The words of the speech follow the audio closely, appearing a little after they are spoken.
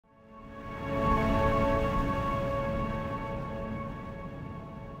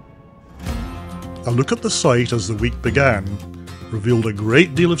A look at the site as the week began revealed a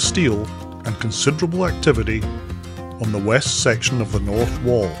great deal of steel and considerable activity on the west section of the north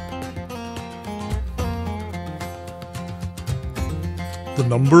wall. The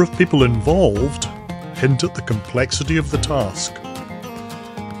number of people involved hint at the complexity of the task.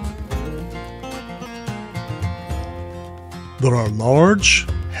 There are large,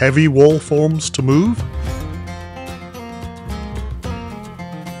 heavy wall forms to move,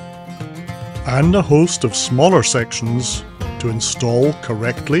 and a host of smaller sections to install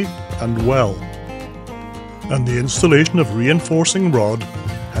correctly and well. And the installation of reinforcing rod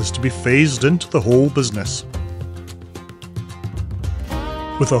has to be phased into the whole business.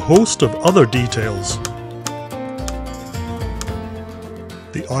 With a host of other details.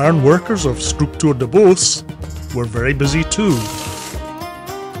 The ironworkers of Structures de Beauce were very busy too.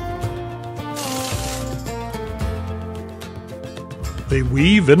 They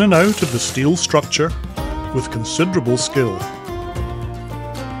weave in and out of the steel structure with considerable skill.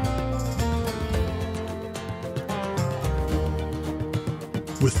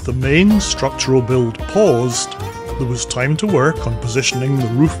 With the main structural build paused, there was time to work on positioning the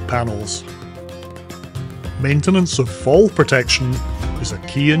roof panels. Maintenance of fall protection is a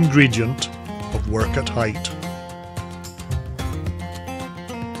key ingredient of work at height.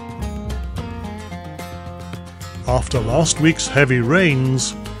 After last week's heavy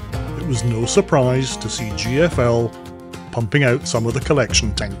rains, it was no surprise to see GFL pumping out some of the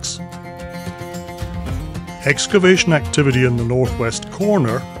collection tanks. Excavation activity in the northwest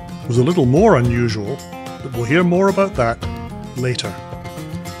corner was a little more unusual, but we'll hear more about that later.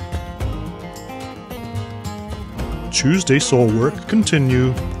 Tuesday saw work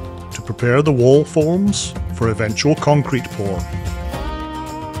continue to prepare the wall forms for eventual concrete pour.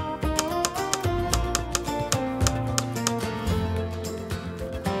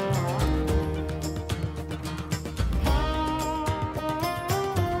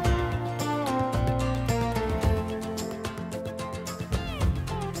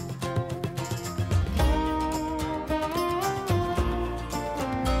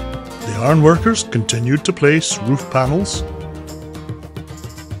 The ironworkers continued to place roof panels,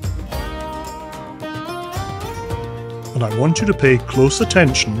 and I want you to pay close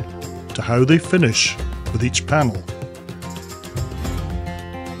attention to how they finish with each panel.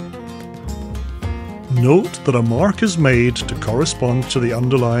 Note that a mark is made to correspond to the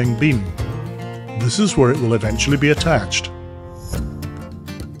underlying beam. This is where it will eventually be attached.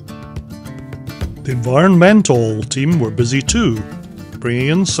 The Environmentall team were busy too, bringing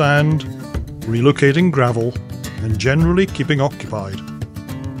in sand, relocating gravel, and generally keeping occupied.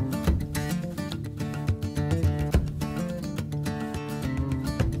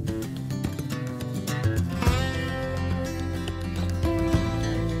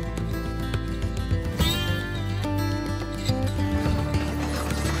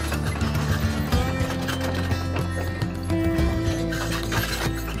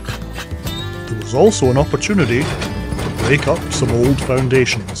 There was also an opportunity to break up some old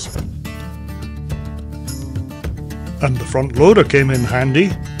foundations. And the front loader came in handy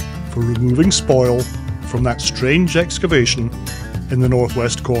for removing spoil from that strange excavation in the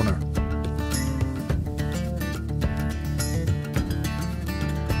northwest corner.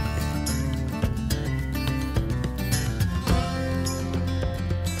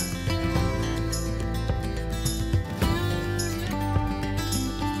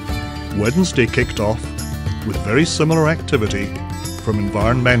 Wednesday kicked off with very similar activity from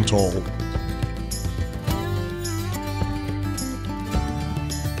Environmentall.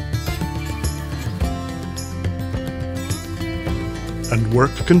 And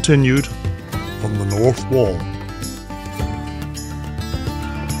work continued on the north wall.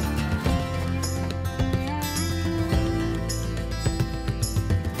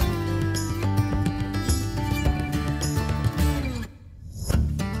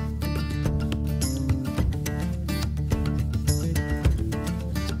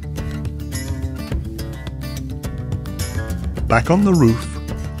 Back on the roof,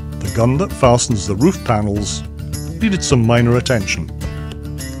 the gun that fastens the roof panels needed some minor attention.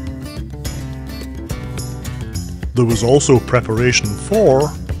 There was also preparation for,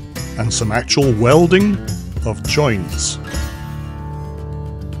 and some actual welding of joints.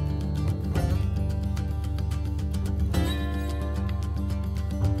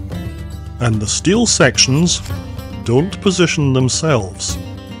 And the steel sections don't position themselves.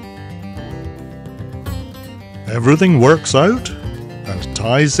 Everything works out and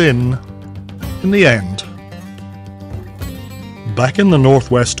ties in the end. Back in the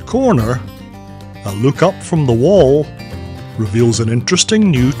northwest corner, a look up from the wall reveals an interesting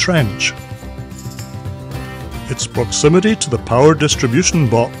new trench. Its proximity to the power distribution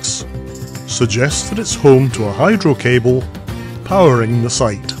box suggests that it's home to a hydro cable powering the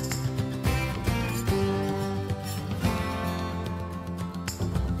site.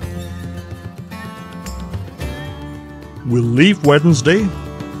 We'll leave Wednesday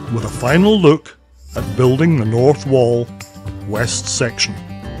with a final look at building the north wall, west section.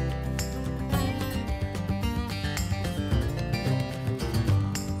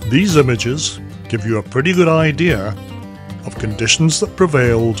 These images give you a pretty good idea of conditions that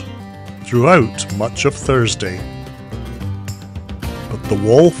prevailed throughout much of Thursday. But the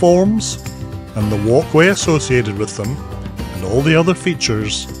wall forms and the walkway associated with them and all the other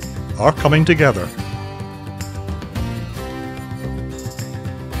features are coming together.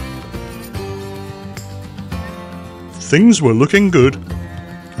 Things were looking good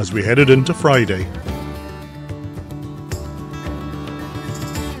as we headed into Friday.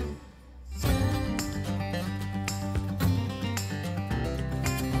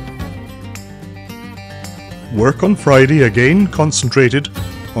 Work on Friday again concentrated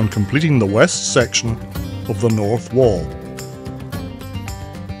on completing the west section of the north wall.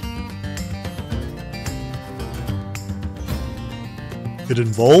 It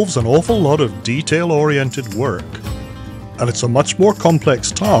involves an awful lot of detail-oriented work, and it's a much more complex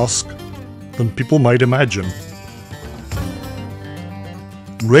task than people might imagine.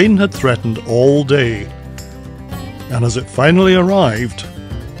 Rain had threatened all day, and as it finally arrived,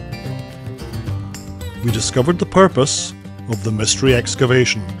 we discovered the purpose of the mystery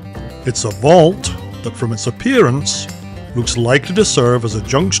excavation. It's a vault that from its appearance looks likely to serve as a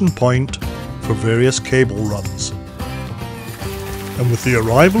junction point for various cable runs. And with the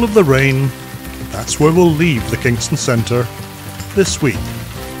arrival of the rain, that's where we'll leave the Kingston Centre this week.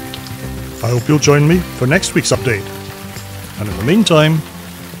 I hope you'll join me for next week's update. And in the meantime,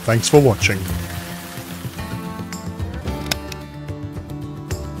 thanks for watching.